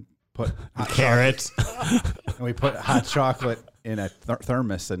and put hot Carrots. and we put hot chocolate in a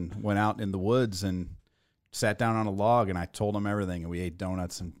thermos and went out in the woods and sat down on a log, and I told him everything, and we ate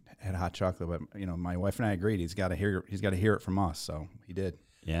donuts and had hot chocolate. But my wife and I agreed he's got to hear it from us, so he did.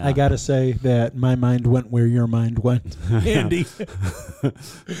 Yeah. I got to say that my mind went where your mind went, Andy. I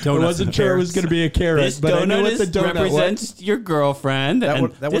wasn't sure it was going to be a carrot, This but I knew donut what the donut represents was. your girlfriend, That and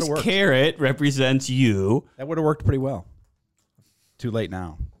would- that this would've worked. carrot represents you. That would have worked pretty well. Too late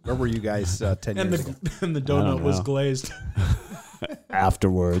now. Where were you guys 10 And years ago? and the I don't donut was know. glazed.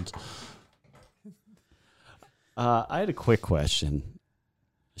 Afterwards. I had a quick question.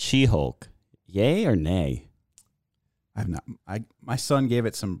 She-Hulk, yay or nay? I've not. My son gave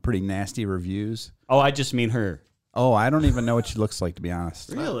it some pretty nasty reviews. Oh, I just mean her. Oh, I don't even know what she looks like, to be honest.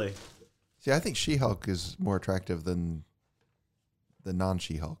 Really? See, I think She-Hulk is more attractive than the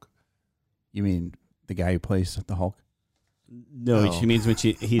non-She-Hulk. You mean the guy who plays the Hulk? No, No. she means when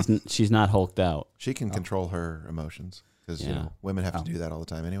she's not hulked out. She can control her emotions because Yeah. women have to do that all the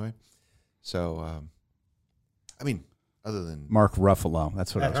time anyway. So, I mean, other than Mark Ruffalo.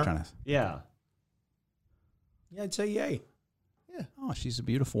 That's what I was Uh-huh. trying to. Yeah. Yeah, I'd say yay. Oh, she's a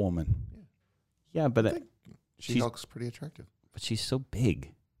beautiful woman. Yeah, but She-Hulk's pretty attractive. she's so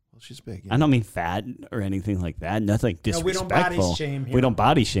big. Well, she's big. I don't mean fat or anything like that. Nothing No, we disrespectful. don't body shame here. We don't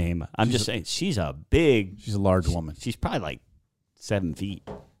body shame. I'm just saying she's a big. She's a large woman. She's probably like 7 feet,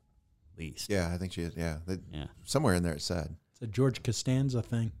 at least. Yeah, I think she is. Yeah, Yeah. somewhere in there it said It's a George Costanza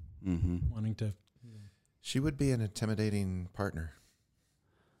thing, Mm-hmm. wanting to. she would be an intimidating partner.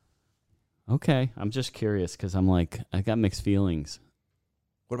 Okay, I'm just curious because I'm like I got mixed feelings.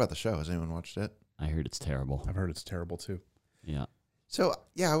 What about the show? Has anyone watched it? I heard it's terrible. I've heard it's terrible too. Yeah. So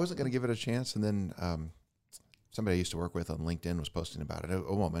yeah, I wasn't going to give it a chance, and then somebody I used to work with on LinkedIn was posting about it,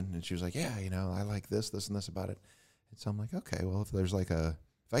 a woman, and she was like, "Yeah, I like this, and this about it." And so I'm like, "Okay, well,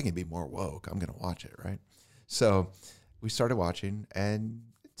 if I can be more woke, I'm going to watch it, right?" So we started watching, and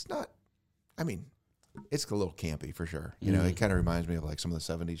it's not. I mean, it's a little campy for sure. It kind of reminds me of like some of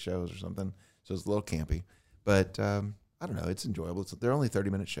the '70s shows or something. So it's a little campy, but I don't know. It's enjoyable. They're only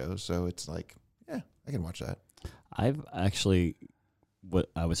 30-minute shows, so it's like, yeah, I can watch that. I've actually,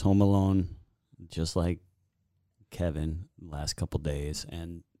 I was home alone, just like Kevin, the last couple days,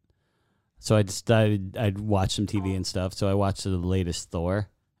 and so I decided I'd watch some TV and stuff. So I watched the latest Thor,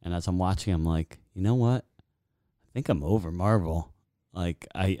 and as I'm watching, I'm like, you know what? I think I'm over Marvel. Like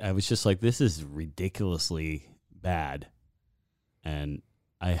I was just like, this is ridiculously bad, and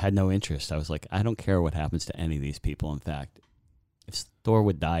I had no interest. I was like, I don't care what happens to any of these people. In fact, if Thor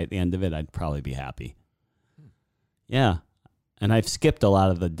would die at the end of it, I'd probably be happy. Yeah, and I've skipped a lot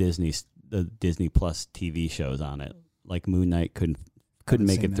of the Disney Plus TV shows on it. Like Moon Knight couldn't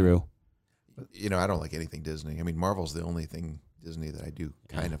make it through. I don't like anything Disney. I mean, Marvel's the only thing Disney that I do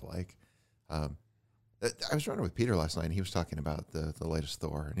kind of like. I was running with Peter last night, and he was talking about the latest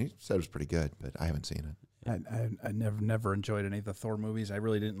Thor, and he said it was pretty good, but I haven't seen it. I never enjoyed any of the Thor movies. I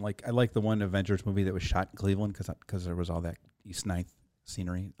really didn't like. I liked the one Avengers movie that was shot in Cleveland because there was all that East Ninth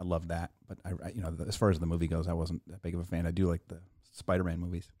scenery. I love that. But as far as the movie goes, I wasn't that big of a fan. I do like the Spider-Man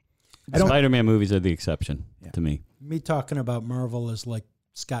movies. Spider-Man movies are the exception to me. Me talking about Marvel is like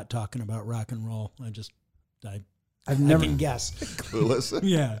Scott talking about rock and roll. I've never guess. Clueless.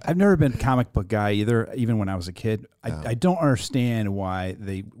 Yeah. I've never been a comic book guy either, even when I was a kid. I don't understand why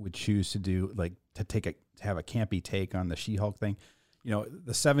they would choose to do to have a campy take on the She-Hulk thing. The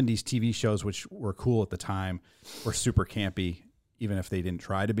 70s TV shows, which were cool at the time, were super campy. Even if they didn't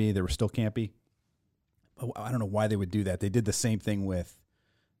try to be, they were still campy. I don't know why they would do that. They did the same thing with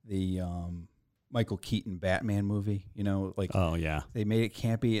the Michael Keaton Batman movie. Oh yeah, they made it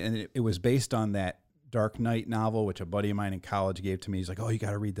campy, and it was based on that Dark Knight novel, which a buddy of mine in college gave to me. He's like, "Oh, you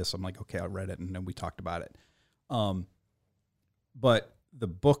got to read this." I'm like, "Okay, I read it," and then we talked about it. But the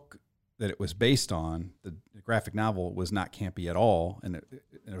book that it was based on, the graphic novel, was not campy at all, and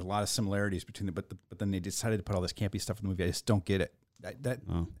there's a lot of similarities between them. But then they decided to put all this campy stuff in the movie. I just don't get it.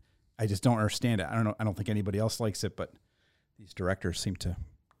 I just don't understand it. I don't know. I don't think anybody else likes it, but these directors seem to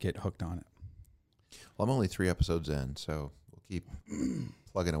get hooked on it. Well, I'm only 3 episodes in, so we'll keep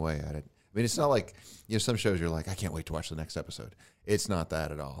plugging away at it. I mean, it's not like, some shows you're like, I can't wait to watch the next episode. It's not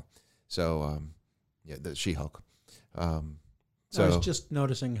that at all. So, the She-Hulk. I was just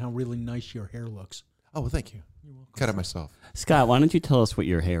noticing how really nice your hair looks. Oh, well, thank you. Cut it myself. Scott, why don't you tell us what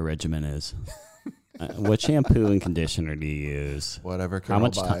your hair regimen is? What shampoo and conditioner do you use? Whatever Carol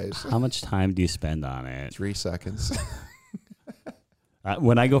buys. How much time do you spend on it? 3 seconds.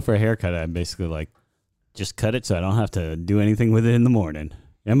 When I go for a haircut, I'm basically like, just cut it so I don't have to do anything with it in the morning.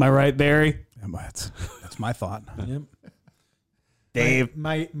 Am I right, Barry? That's my thought. Yep. Dave.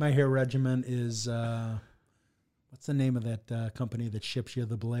 My hair regimen is, what's the name of that company that ships you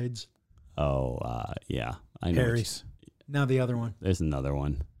the blades? Oh, yeah. I know. Harry's. Now the other one. There's another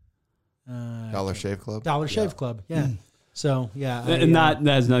one. Dollar Shave Club? Dollar Shave Club, yeah. So, yeah. That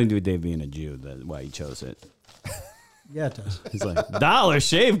has nothing to do with Dave being a Jew. That's why he chose it. Yeah, it does. He's like, Dollar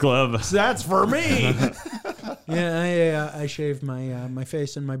Shave Club. That's for me. Yeah, I shave my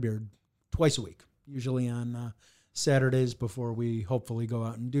face and my beard twice a week, usually on Saturdays before we hopefully go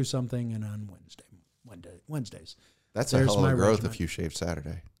out and do something, and on Wednesdays. That's a hell of a growth if you shave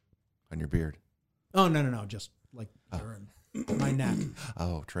Saturday on your beard. Oh, no, just like my neck.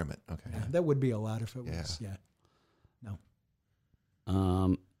 Oh, trim it. Okay. Yeah, that would be a lot if it was,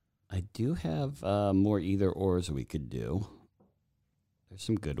 No. I do have more either-ors we could do. There's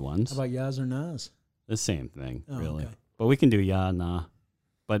some good ones. How about Yaz or Nas? The same thing, really. Okay. But we can do nah.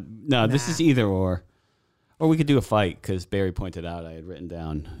 But no, this is either-or. Or we could do a fight, because Barry pointed out I had written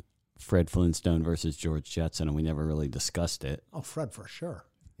down Fred Flintstone versus George Jetson, and we never really discussed it. Oh, Fred for sure.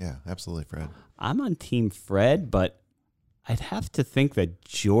 Yeah, absolutely, Fred. I'm on Team Fred, but I'd have to think that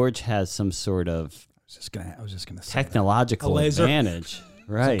George has some sort of I was just gonna say technological advantage.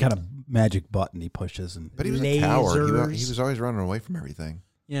 Right. Some kind of magic button he pushes. But he was a coward. He was always running away from everything.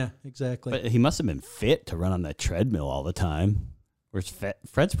 Yeah, exactly. But he must have been fit to run on that treadmill all the time. Whereas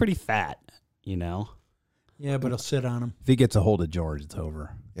Fred's pretty fat, Yeah, but he'll sit on him. If he gets a hold of George, it's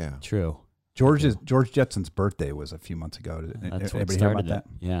over. Yeah. True. George Jetson's birthday was a few months ago. That's what Anybody hear started about that?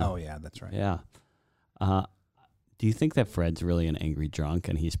 Yeah. Oh, yeah, that's right. Yeah. Do you think that Fred's really an angry drunk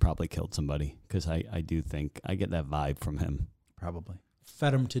and he's probably killed somebody? Because I do think I get that vibe from him. Probably.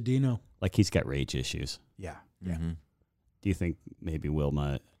 Fed him to Dino. Like he's got rage issues. Yeah. Yeah. Mm-hmm. Do you think maybe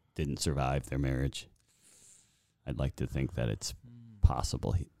Wilma didn't survive their marriage? I'd like to think that it's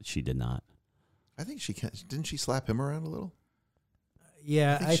possible she did not. I think she can. Didn't she slap him around a little?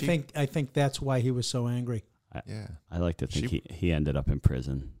 Yeah, I think that's why he was so angry. I like to think he ended up in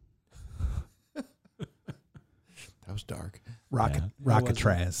prison. That was dark.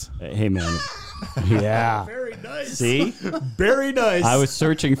 Rockatraz. Hey, man. Yeah. Very nice. See? Very nice. I was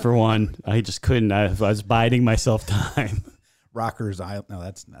searching for one. I just couldn't. I was biding myself time. Rocker's Island. No,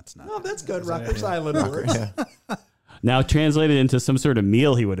 that's not. Oh, that's good. Rocker's Island works. Yeah. Now translated into some sort of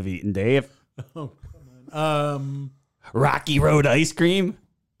meal he would have eaten, Dave. Oh, come on. Rocky Road ice cream?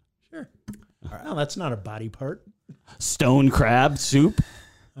 Sure. No, that's not a body part. Stone crab soup?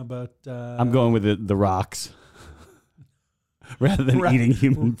 How about... I'm going with the rocks. Rather than eating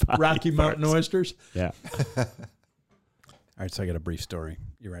human body Rocky parts. Mountain oysters? Yeah. All right, so I got a brief story.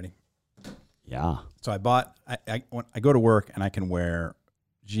 You ready? Yeah. So I bought... when I go to work and I can wear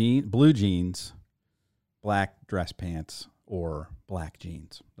blue jeans, black dress pants, or black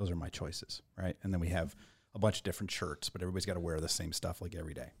jeans. Those are my choices, right? And then we have a bunch of different shirts, but everybody's got to wear the same stuff like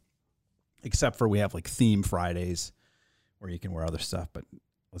every day. Except for we have like theme Fridays where you can wear other stuff, but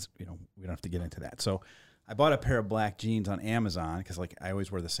we don't have to get into that. So I bought a pair of black jeans on Amazon because like I always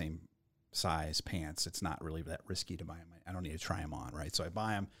wear the same size pants, it's not really that risky to buy them. I don't need to try them on, right? So I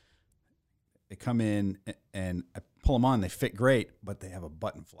buy them. They come in and I pull them on. They fit great, but they have a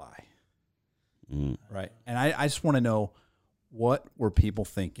button fly, right? And I just want to know, what were people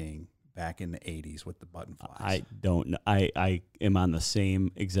thinking back in the 80s with the button flies? I don't know. I am on the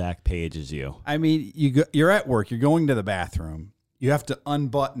same exact page as you. I mean, you're at work. You're going to the bathroom. You have to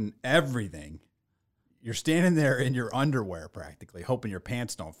unbutton everything. You're standing there in your underwear practically, hoping your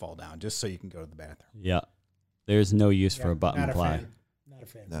pants don't fall down just so you can go to the bathroom. Yeah. There's no use for a button not fly. fan. Not a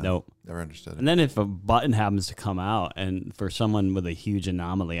fan. No, Nope. Never understood it. And then if a button happens to come out, and for someone with a huge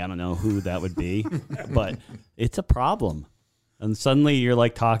anomaly, I don't know who that would be, but it's a problem. And suddenly you're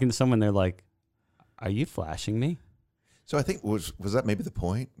like talking to someone, they're like, "Are you flashing me?" So I think was that maybe the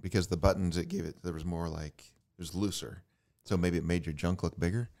point, because the buttons it gave it, there was more like it was looser, so maybe it made your junk look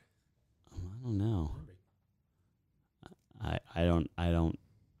bigger. I don't know. I don't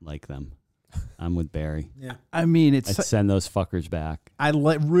like them. I'm with Barry. Yeah. I mean, I'd send those fuckers back. I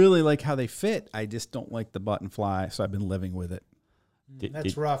really like how they fit. I just don't like the button fly, so I've been living with it.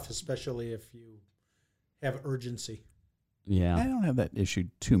 That's rough, especially if you have urgency. Yeah, I don't have that issue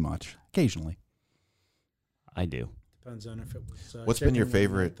too much. Occasionally. I do. Depends on if it was. What's been your chicken wing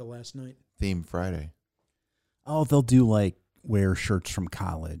favorite night the last night? Theme Friday? Oh, they'll do like wear shirts from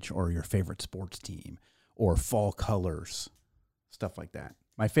college or your favorite sports team or fall colors, stuff like that.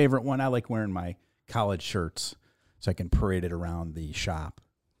 My favorite one, I like wearing my college shirts so I can parade it around the shop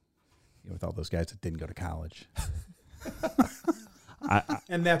with all those guys that didn't go to college.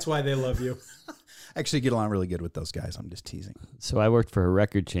 And that's why they love you. Actually get along really good with those guys. I'm just teasing. So I worked for a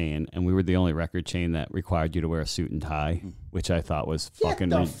record chain, and we were the only record chain that required you to wear a suit and tie, which I thought was fucking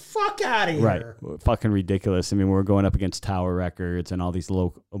Get the fuck out of here. right, fucking ridiculous. I mean, we were going up against Tower Records and all these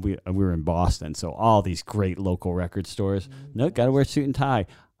local. We were in Boston, so all these great local record stores. No, got to wear a suit and tie,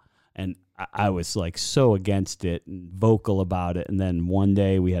 and I was like so against it and vocal about it. And then one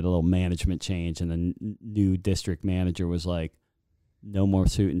day we had a little management change, and the new district manager was like, "No more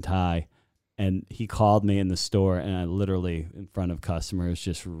suit and tie." And he called me in the store, and I literally, in front of customers,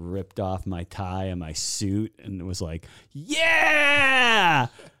 just ripped off my tie and my suit, and it was like, "Yeah,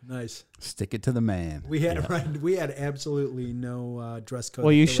 Nice. Stick it to the man. We had we had absolutely no dress code.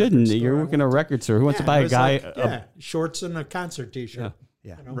 well, you at the shouldn't. record store. You're I working a went to- record store. Who wants to Yeah, buy it a was guy? like, shorts and a concert T-shirt.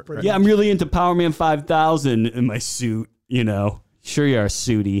 Yeah. You know, pretty Yeah, I'm much. really into Power Man 5000 in my suit. You know, sure you are,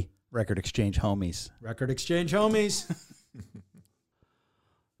 suity. Record exchange homies. Record exchange homies.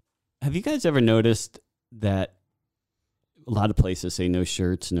 Have you guys ever noticed that a lot of places say no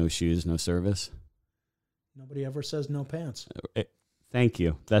shirts, no shoes, no service? Nobody ever says no pants. Thank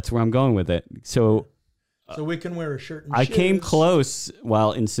you. That's where I'm going with it. So So we can wear a shirt and I shoes. came close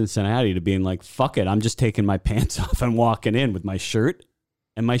while in Cincinnati to being like, fuck it. I'm just taking my pants off and walking in with my shirt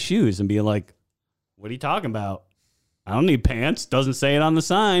and my shoes and being like, what are you talking about? I don't need pants. Doesn't say it on the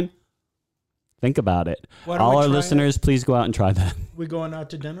sign. Think about it. Why don't All we our try listeners, please go out and try that. We going out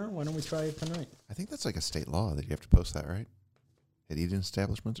to dinner? Why don't we try it tonight? I think that's like a state law that you have to post that, right? At eating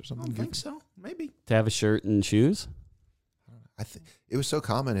establishments or I something. don't think so. Maybe. To have a shirt and shoes? I think it was so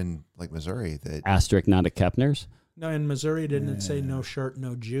common in like Missouri that Asterisk, not at Kepner's. No, in Missouri, didn't it say no shirt,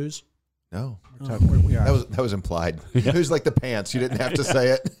 no Jews? no, Oh. We are. that was implied. It was like the pants. You didn't have to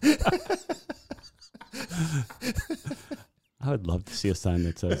say it. I would love to see a sign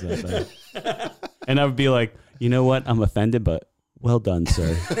that says that. Though. And I would be like, you know what? I'm offended, but well done,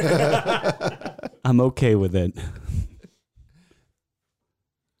 sir. I'm okay with it.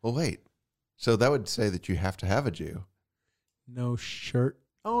 Well, wait. So that would say that you have to have a Jew. No shirt.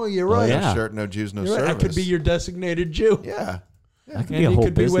 Oh, you're Oh, right. yeah. No shirt, no Jews, no You're right. service. I could be your designated Jew. Yeah. That could And be a he whole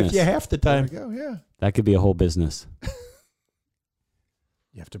could be business. with you half the There time. we go. Yeah. That could be a whole business.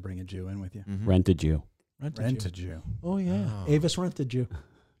 You have to bring a Jew in with you. Mhm. Rent a Jew. Rent a Jew. Oh, yeah. Oh. Avis rented you.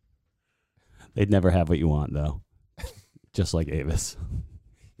 They'd never have what you want, though. Just like Avis.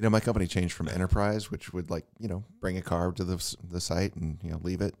 You know, my company changed from Enterprise, which would like, you know, bring a car to the site and, you know,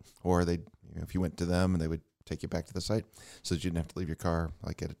 leave it. Or they, you know, if you went to them and they would take you back to the site so that you didn't have to leave your car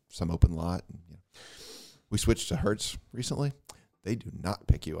like at some open lot. And, you know. We switched to Hertz recently. They do not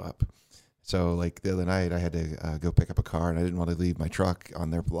pick you up. So like the other night I had to go pick up a car and I didn't want to leave my truck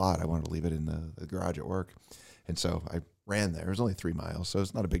on their lot. I wanted to leave it in the garage at work. And so I ran there. It was only 3 miles, so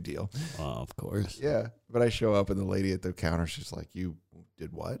it's not a big deal. Oh, of course. Yeah. But I show up and the lady at the counter, she's like, "You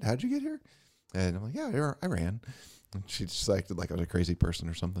did what? How'd you get here?" And I'm like, "Yeah, I ran." And she just acted like I was a crazy person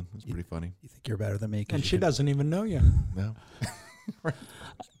or something. It was pretty funny. You think you're better than me? 'cause And you she can- doesn't even know you. No.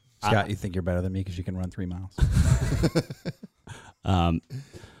 Scott, you think you're better than me because you can run 3 miles?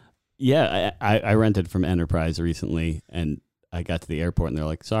 Yeah, I rented from Enterprise recently, and I got to the airport and they're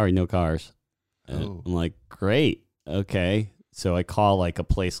like, sorry, no cars. And Oh. I'm like, great. Okay. So I call like a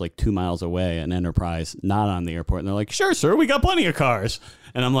place like 2 miles away, an Enterprise, not on the airport. And they're like, sure, sir, we got plenty of cars.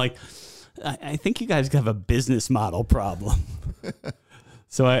 And I'm like, I think you guys have a business model problem.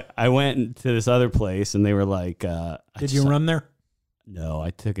 So I went to this other place and they were like, Did you run there? No, I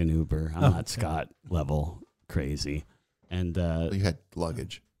took an Uber. I'm not Scott level crazy. And Well, you had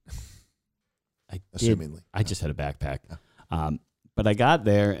luggage, I did. assumingly. I just had a backpack. But I got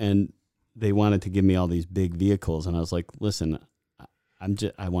there and they wanted to give me all these big vehicles. And I was like, listen,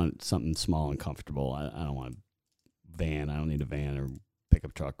 I want something small and comfortable. I don't want a van. I don't need a van or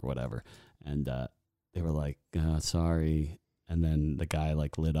pickup truck or whatever. And they were like, sorry. And then the guy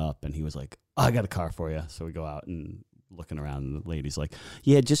like lit up and he was like, oh, I got a car for you. So we go out and looking around and the lady's like,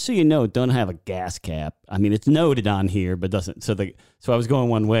 yeah, just so you know, don't have a gas cap. I mean, it's noted on here, but doesn't. So I was going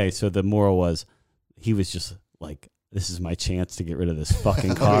one way. So the moral was he was just like, this is my chance to get rid of this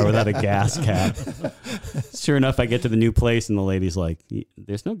fucking car without a gas cap. Sure enough, I get to the new place and the lady's like,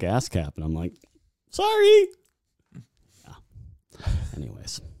 there's no gas cap. And I'm like, sorry. Yeah.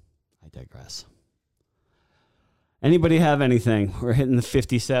 Anyways, I digress. Anybody have anything? We're hitting the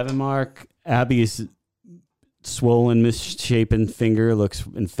 57 mark. Abby's swollen, misshapen finger looks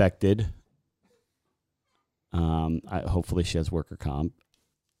infected. Hopefully she has worker comp.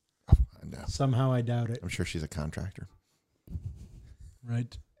 No. Somehow I doubt it. I'm sure she's a contractor.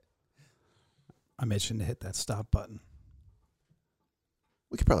 Right. I mentioned to hit that stop button.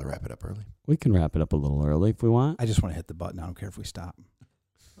 We could probably wrap it up early. We can wrap it up a little early if we want. I just want to hit the button. I don't care if we stop.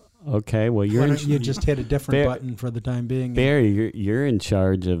 Okay, well Why you're don't you just hit a different Bear- button for the time being? Barry, you're in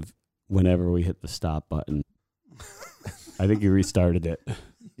charge of whenever we hit the stop button. I think you restarted it.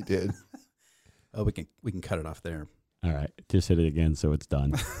 You did. Oh, we can cut it off there. All right, just hit it again so it's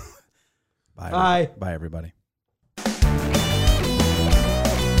done. Bye. Bye. Bye, everybody.